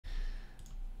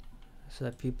so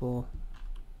that people.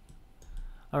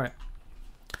 All right,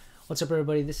 what's up,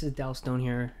 everybody? This is Dal Stone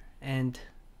here, and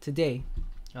today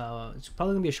it's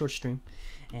probably gonna be a short stream,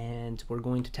 and we're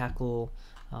going to tackle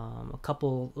a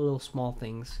couple little small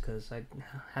things because I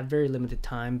have very limited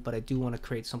time, but I do want to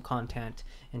create some content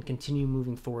and continue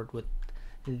moving forward with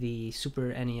the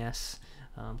Super NES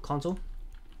console.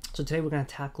 So today we're going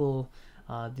to tackle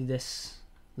this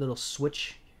little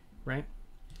switch, right?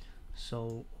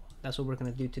 So that's what we're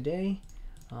going to do today.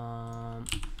 So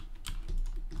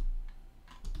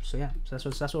yeah, so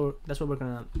that's what we're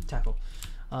going to tackle.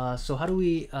 So how do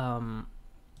we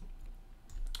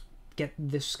get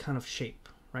this kind of shape,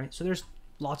 right? So there's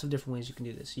lots of different ways you can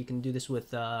do this. You can do this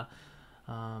with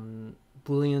booleans,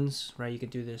 right? You could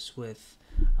do this with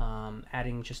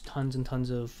adding just tons and tons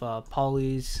of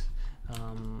polys,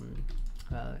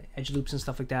 edge loops and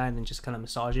stuff like that, and then just kind of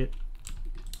massage it.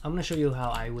 I'm going to show you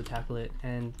how I would tackle it,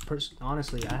 and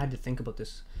honestly, I had to think about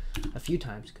this a few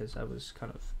times because I was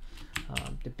kind of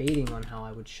debating on how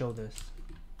I would show this.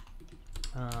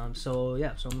 So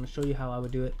yeah, so I'm going to show you how I would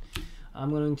do it.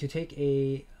 I'm going to take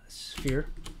a sphere,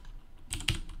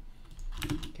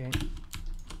 okay, and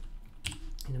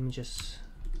let me just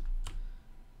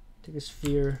take a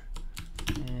sphere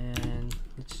and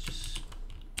let's just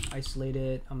isolate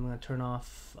it. I'm going to turn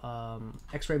off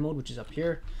X-ray mode, which is up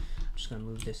here. I'm just going to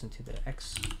move this into the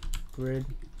X grid.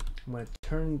 I'm going to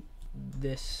turn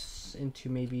this into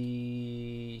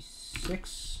maybe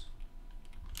 6.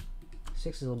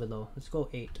 6 is a little bit low. Let's go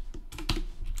 8.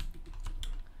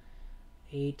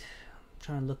 8. I'm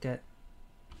trying to look at,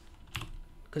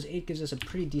 because 8 gives us a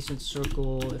pretty decent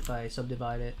circle if I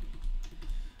subdivide it.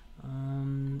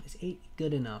 Is 8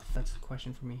 good enough? That's the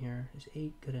question for me here. Is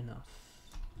 8 good enough?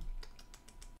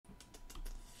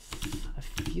 I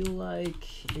feel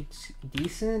like it's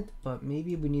decent, but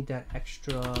maybe we need that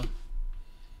extra.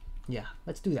 Yeah,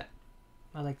 let's do that.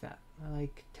 I like that. I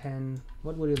like 10.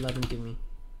 What would 11 give me?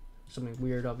 Something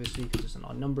weird, obviously, because it's an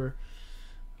odd number.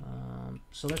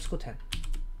 So let's go 10.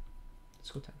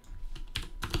 Let's go 10.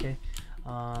 Okay.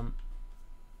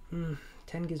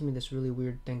 10 gives me this really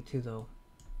weird thing too, though.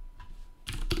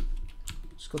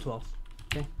 Let's go 12.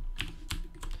 Okay.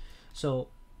 So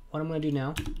what I'm going to do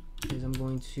now is I'm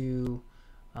going to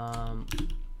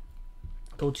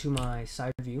go to my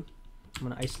side view. I'm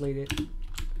going to isolate it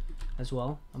as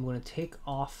well. I'm going to take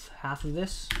off half of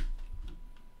this.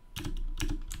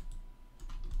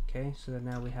 Okay, so that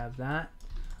now we have that.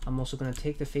 I'm also going to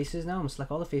take the faces now. I'm going to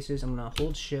select all the faces. I'm going to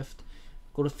hold shift,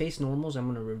 go to face normals. I'm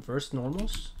going to reverse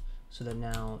normals so that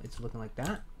now it's looking like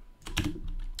that. I'm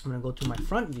going to go to my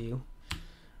front view,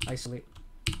 isolate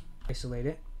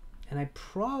it. And I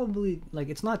probably, like,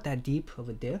 it's not that deep of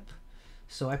a dip,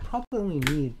 so I probably only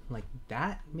need like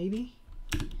that, maybe,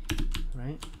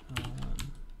 right?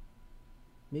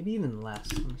 Maybe even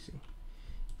less. Let me see.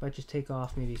 If I just take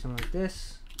off maybe something like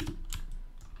this,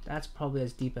 that's probably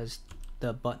as deep as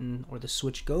the button or the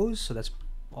switch goes, so that's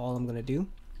all I'm gonna do.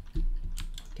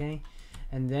 Okay,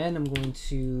 and then I'm going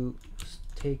to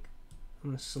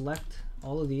select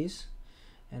all of these,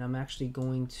 and I'm actually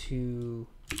going to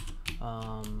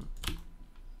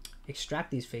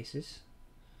extract these faces.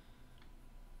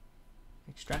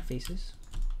 Extract faces.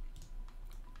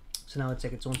 So now it's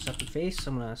like its own separate face.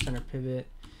 I'm gonna center pivot.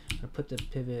 I'm gonna put the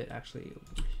pivot actually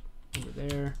over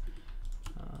there.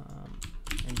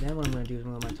 And then what I'm going to do is I'm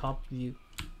going to my top view.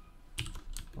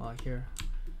 Wow, here,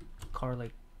 car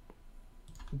like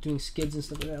doing skids and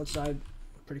stuff like that outside,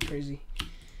 pretty crazy.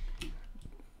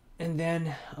 And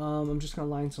then I'm just going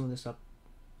to line some of this up.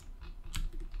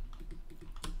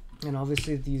 And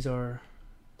obviously these are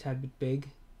a tad bit big,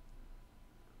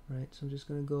 right? So I'm just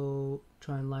going to go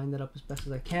try and line that up as best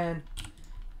as I can.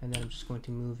 And then I'm just going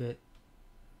to move it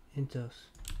into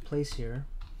place here.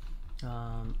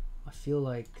 I feel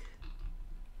like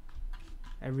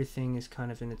everything is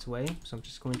kind of in its way, so I'm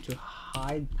just going to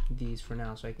hide these for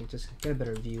now so I can just get a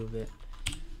better view of it.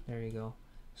 There you go.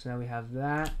 So now we have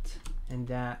that and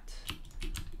that.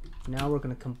 Now we're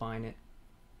going to combine it,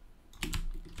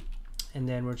 and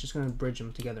then we're just going to bridge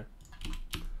them together.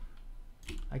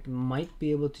 I might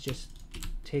be able to just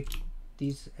take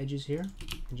these edges here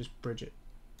and just bridge it.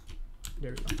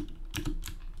 There we go.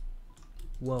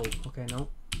 Whoa, okay, no.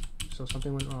 So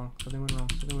something went wrong, something went wrong,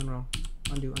 something went wrong.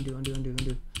 Undo, undo, undo, undo,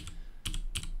 undo.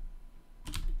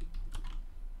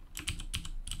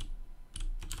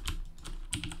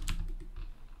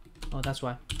 Oh, that's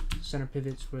why. Center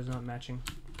pivots was not matching.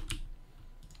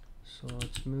 So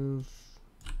let's move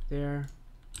there.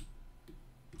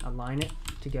 Align it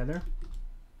together.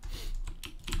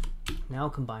 Now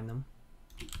combine them.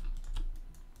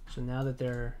 So now that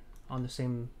they're on the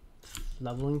same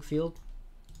leveling field.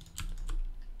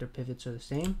 Their pivots are the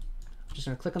same. I'm just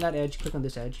gonna click on that edge, click on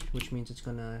this edge, which means it's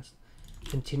gonna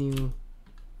continue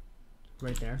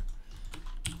right there.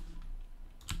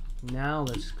 Now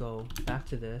let's go back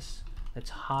to this. Let's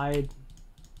hide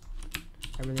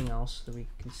everything else so that we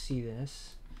can see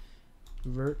this.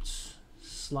 Verts,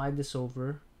 slide this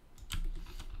over.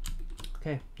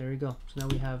 Okay, there we go. So now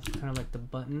we have kind of like the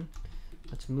button.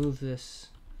 Let's move this.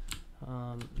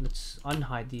 Let's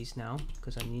unhide these now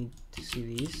because I need to see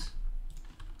these.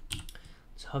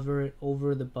 Let's hover it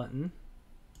over the button.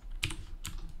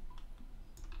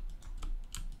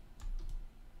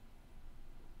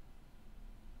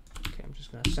 Okay, I'm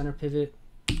just gonna center pivot,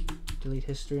 delete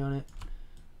history on it,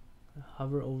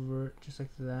 hover over it just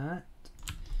like that,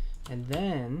 and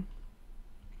then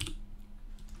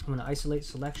I'm gonna isolate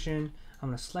selection. I'm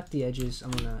gonna select the edges.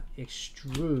 I'm gonna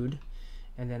extrude,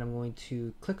 and then I'm going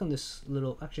to click on this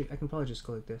little. Actually, I can probably just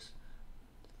go like this.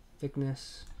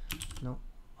 Thickness, no.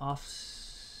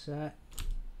 Offset,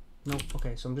 no.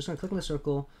 Okay, so I'm just gonna click on the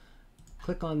circle,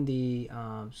 click on the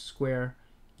square,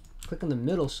 click on the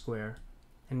middle square,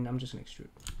 and I'm just gonna extrude.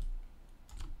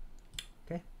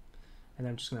 Okay, and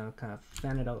then I'm just gonna kind of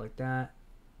fan it out like that.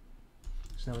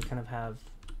 So now we kind of have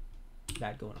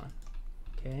that going on.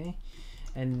 Okay,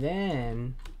 and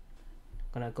then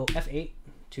I'm gonna go F8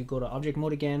 to go to object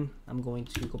mode again. I'm going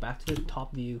to go back to the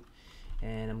top view,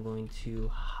 and I'm going to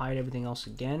hide everything else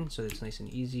again so that it's nice and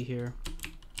easy here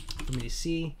for me to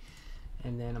see.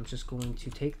 And then I'm just going to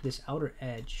take this outer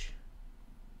edge,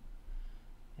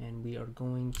 and we are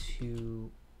going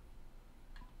to,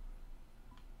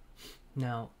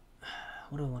 now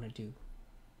what do I want to do?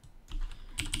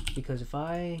 Because if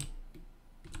I,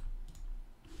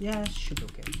 yeah, it should be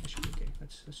okay. That should be okay.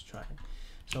 Let's try it.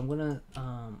 So I'm gonna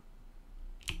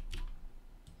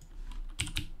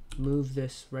move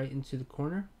this right into the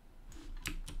corner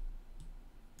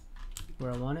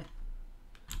where I want it,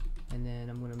 and then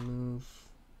I'm gonna move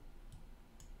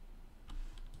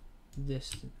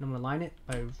this, and I'm gonna line it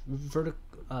by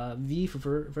V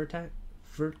for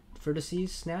vertices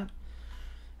snap,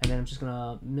 and then I'm just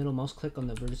gonna middle mouse click on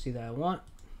the vertice that I want.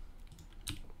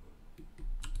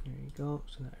 There you go.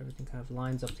 So now everything kind of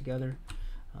lines up together.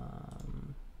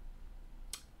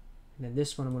 And then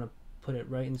this one I'm gonna put it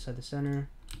right inside the center.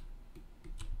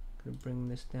 Gonna bring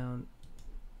this down.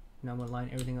 Now I'm gonna line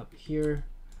everything up here.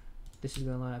 This is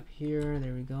gonna line up here.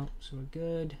 There we go. So we're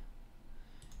good.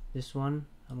 This one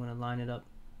I'm gonna line it up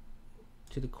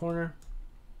to the corner.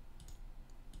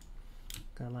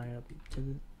 Gonna line it up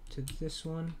to this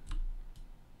one.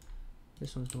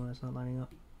 This one's the one that's not lining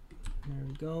up. There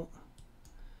we go.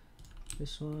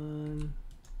 This one,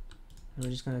 and we're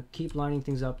just gonna keep lining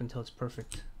things up until it's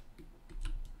perfect.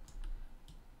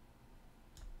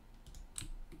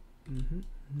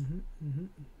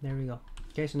 There we go.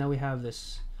 Okay, so now we have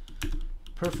this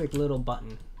perfect little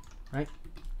button, right?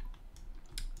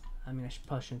 I mean,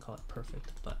 probably shouldn't call it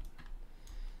perfect, but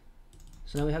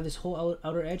so now we have this whole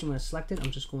outer edge. I'm going to select it.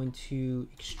 I'm just going to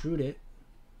extrude it,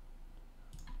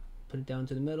 put it down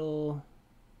to the middle.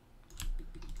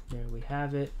 There we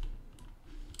have it.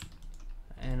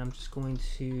 And I'm just going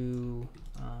to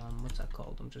what's that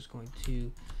called? I'm just going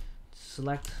to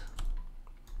select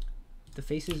the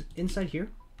faces inside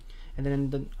here, and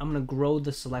then I'm gonna grow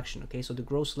the selection. Okay, so the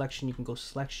grow selection, you can go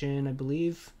selection, I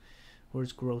believe.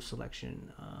 Where's grow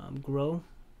selection? Grow,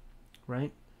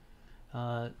 right?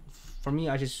 For me,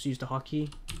 I just use the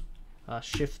hotkey,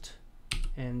 shift,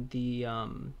 and the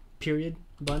period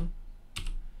button.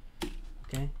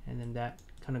 Okay, and then that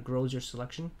kind of grows your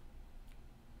selection.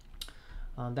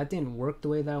 That didn't work the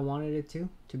way that I wanted it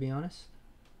to be honest.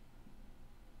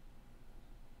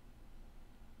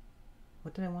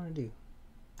 What did I want to do?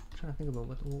 I'm trying to think about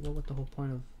what the whole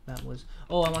point of that was.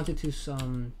 Oh, I wanted to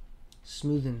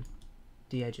smoothen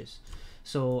the edges.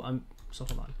 So hold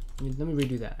on. Let me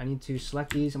redo that. I need to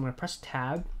select these. I'm gonna press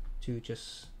tab to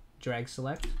just drag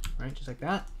select, right? Just like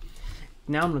that.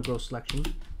 Now I'm gonna grow selection.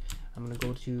 I'm gonna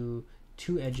go to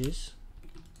two edges.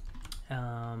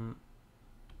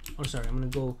 Or sorry, I'm gonna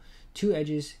go two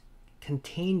edges,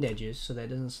 contained edges, so that it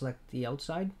doesn't select the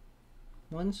outside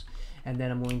ones, and then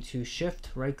I'm going to shift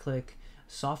right click,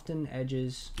 soften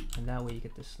edges, and that way you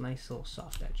get this nice little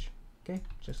soft edge. Okay,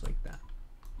 just like that.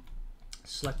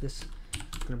 Select this.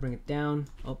 I'm gonna bring it down.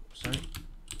 Oh, sorry.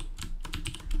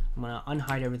 I'm gonna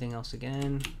unhide everything else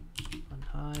again.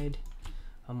 Unhide.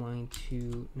 I'm going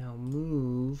to now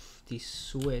move the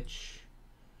switch.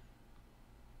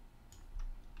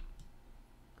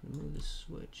 Move the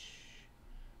switch.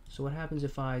 So what happens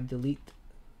if I delete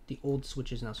the old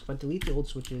switches now? So if I delete the old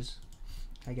switches,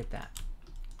 I get that.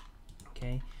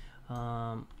 Okay.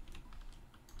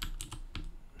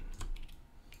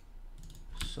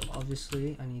 So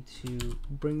obviously I need to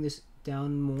bring this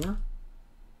down more,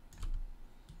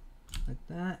 like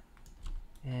that,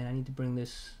 and I need to bring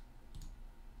this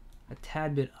a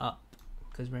tad bit up,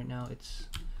 because right now it's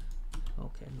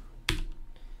okay.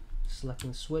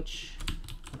 Selecting switch,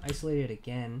 isolate it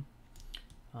again.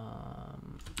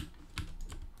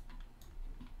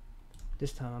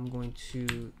 This time I'm going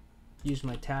to use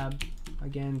my tab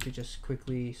again to just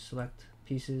quickly select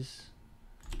pieces.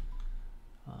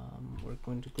 We're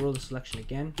going to grow the selection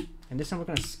again, and this time we're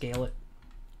going to scale it,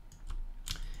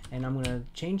 and I'm going to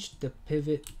change the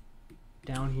pivot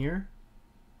down here,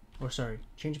 or sorry,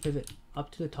 change the pivot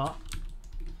up to the top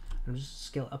and just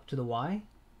scale up to the Y.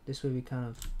 This way we kind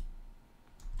of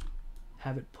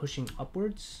have it pushing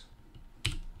upwards,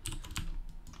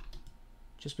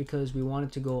 just because we want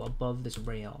it to go above this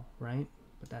rail, right?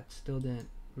 But that still didn't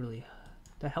really,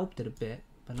 that helped it a bit,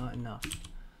 but not enough.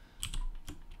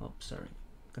 Oh, sorry.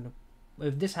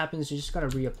 If this happens, you just gotta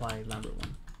reapply Lambert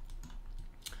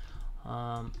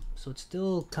one. So it's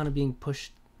still kind of being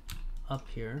pushed up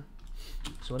here.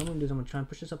 So what I'm gonna do is I'm gonna try and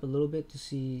push this up a little bit to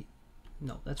see.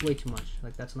 No, that's way too much.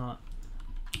 Like, that's not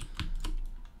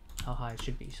how high it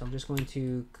should be. So I'm just going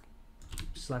to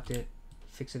select it,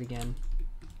 fix it again,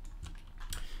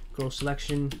 grow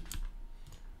selection,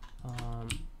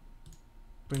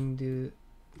 bring the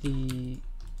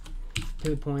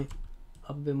pivot point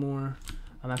up a bit more.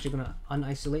 I'm actually going to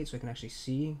unisolate so I can actually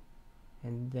see,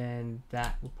 and then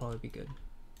that will probably be good,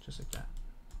 just like that.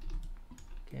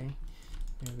 Okay,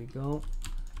 there we go.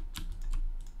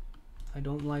 I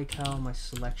don't like how my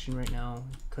selection right now,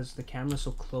 because the camera's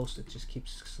so close, it just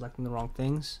keeps selecting the wrong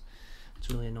things. It's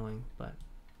really annoying, but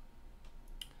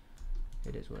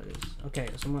it is what it is. Okay,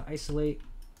 so I'm going to isolate,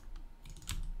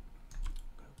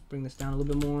 bring this down a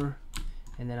little bit more,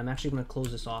 and then I'm actually going to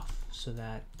close this off so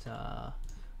that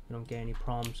we don't get any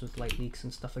problems with light leaks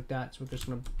and stuff like that. So we're just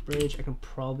going to bridge. I can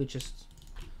probably just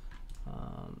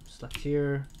select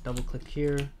here, double click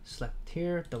here, select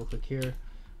here, double click here,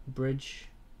 bridge.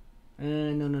 No,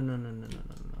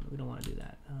 we don't want to do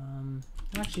that.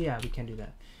 Actually, yeah, we can do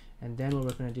that. And then what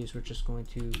we're going to do is we're just going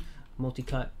to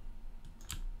multi-cut,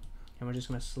 and we're just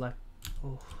going to select.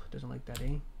 Oh, doesn't like that,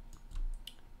 eh?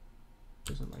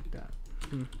 Doesn't like that.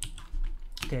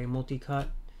 Okay, multi-cut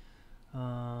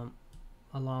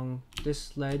along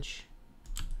this ledge.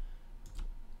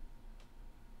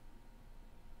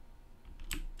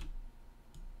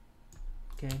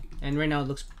 Okay, and right now it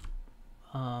looks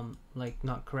like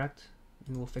not correct,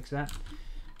 and we'll fix that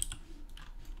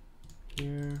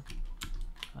here.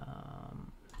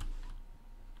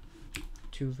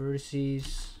 Two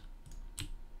vertices.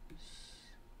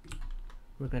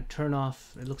 We're gonna turn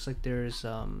off. It looks like there's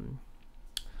hold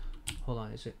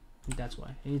on, is it? That's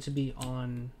why it needs to be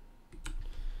on.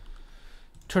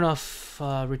 Turn off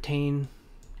retain.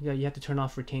 Yeah, you have to turn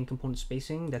off retain component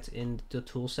spacing. That's in the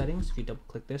tool settings. If you double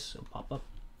click this, it'll pop up.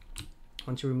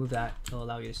 Once you remove that, it'll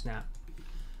allow you to snap.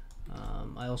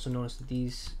 I also noticed that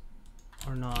these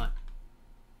are not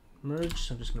merged,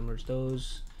 so I'm just going to merge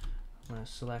those. I'm going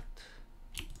to select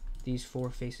these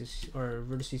four faces or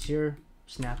vertices here,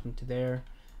 snap them to there.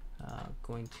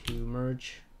 Going to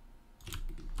merge,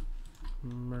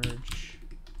 and I'm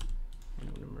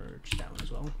going to merge that one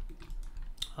as well.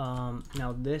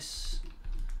 Now this,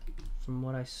 from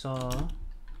what I saw,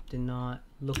 did not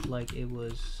look like it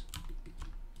was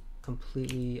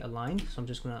completely aligned, so I'm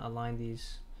just going to align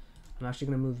these. I'm actually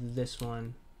going to move this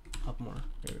one up more.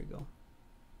 There we go.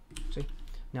 See,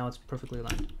 now it's perfectly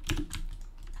aligned.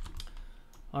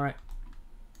 All right.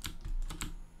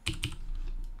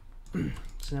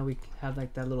 So now we have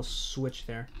like that little switch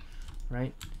there,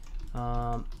 right?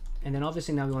 And then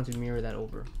obviously now we want to mirror that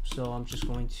over, so I'm just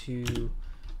going to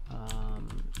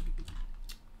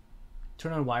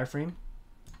turn on wireframe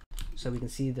so we can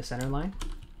see the center line.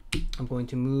 I'm going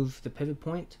to move the pivot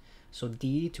point, so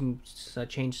D to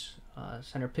change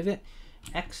center pivot,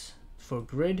 X for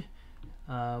grid.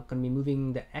 Going to be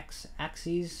moving the X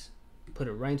axis, put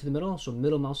it right into the middle, so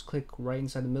middle mouse click right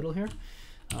inside the middle here,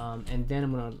 and then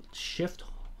I'm going to shift,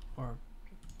 or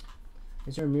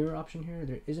is there a mirror option here?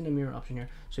 There isn't a mirror option here,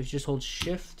 so if you just hold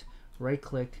shift, right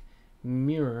click,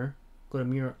 mirror, go to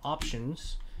mirror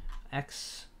options,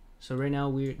 X. So right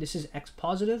now this is X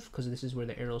positive because this is where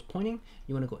the arrow is pointing.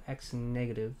 You want to go X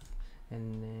negative,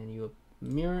 and then you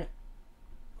mirror it.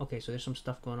 Okay, so there's some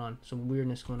stuff going on, some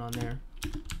weirdness going on there.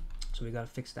 So we gotta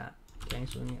fix that. Okay,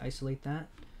 so let me isolate that.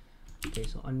 Okay,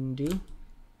 so undo.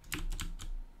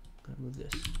 Gonna move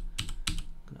this.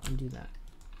 Gonna undo that.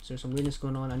 So there's some weirdness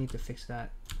going on. I need to fix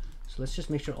that. So let's just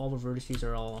make sure all the vertices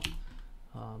are all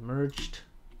merged.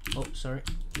 Oh, sorry,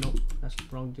 no, that's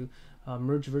wrong. Do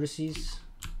merge vertices.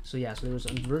 So yeah, so there was a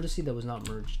vertice that was not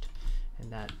merged,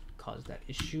 and that caused that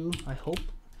issue, I hope.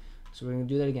 So we're gonna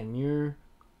do that again.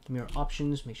 Mirror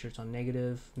options, make sure it's on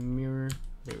negative, mirror,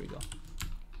 there we go.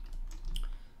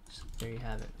 So there you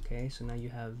have it. Okay, so now you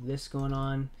have this going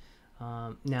on.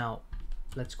 Now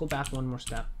let's go back one more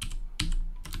step,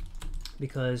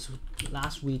 because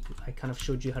last week I kind of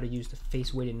showed you how to use the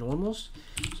face weighted normals.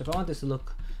 So if I want this to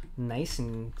look nice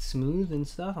and smooth and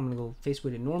stuff, I'm gonna go face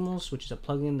weighted normals, which is a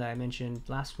plugin that I mentioned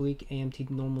last week, AMT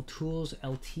Normal Tools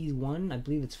LT1. I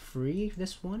believe it's free,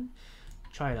 this one.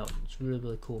 Try it out, it's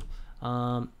really cool.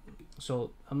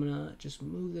 So I'm gonna just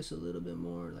move this a little bit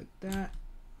more like that.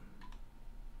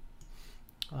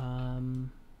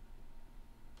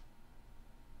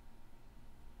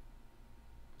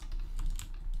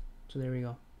 So there we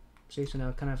go. See, so now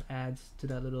it kind of adds to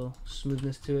that little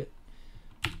smoothness to it.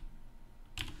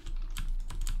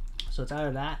 So it's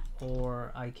either that,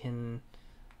 or I can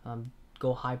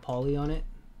go high poly on it.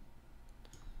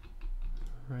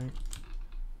 Right.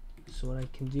 So what I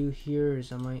can do here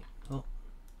is I might, oh,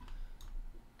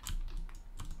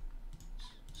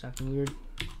 it's acting weird.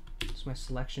 It's my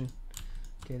selection.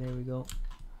 Okay, there we go.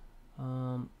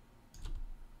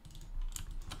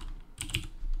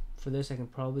 For this, I can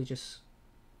probably just,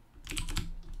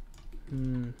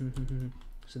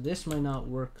 so this might not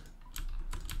work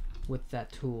with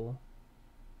that tool.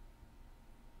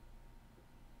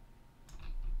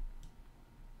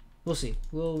 We'll see.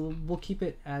 We'll keep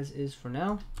it as is for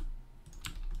now.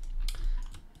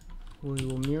 We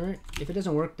will mirror it. If it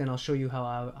doesn't work, then I'll show you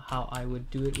how I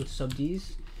would do it with sub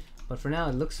Ds. But for now,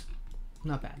 it looks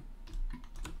not bad.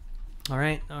 All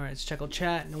right, let's check out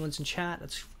chat. No one's in chat.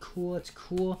 That's cool. That's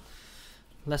cool.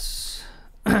 Less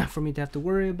for me to have to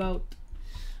worry about.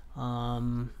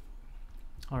 All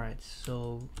right,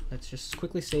 so let's just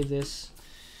quickly save this.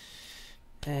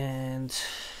 And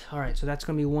all right, so that's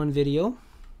gonna be one video.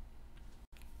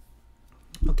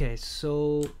 Okay,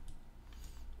 so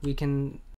we can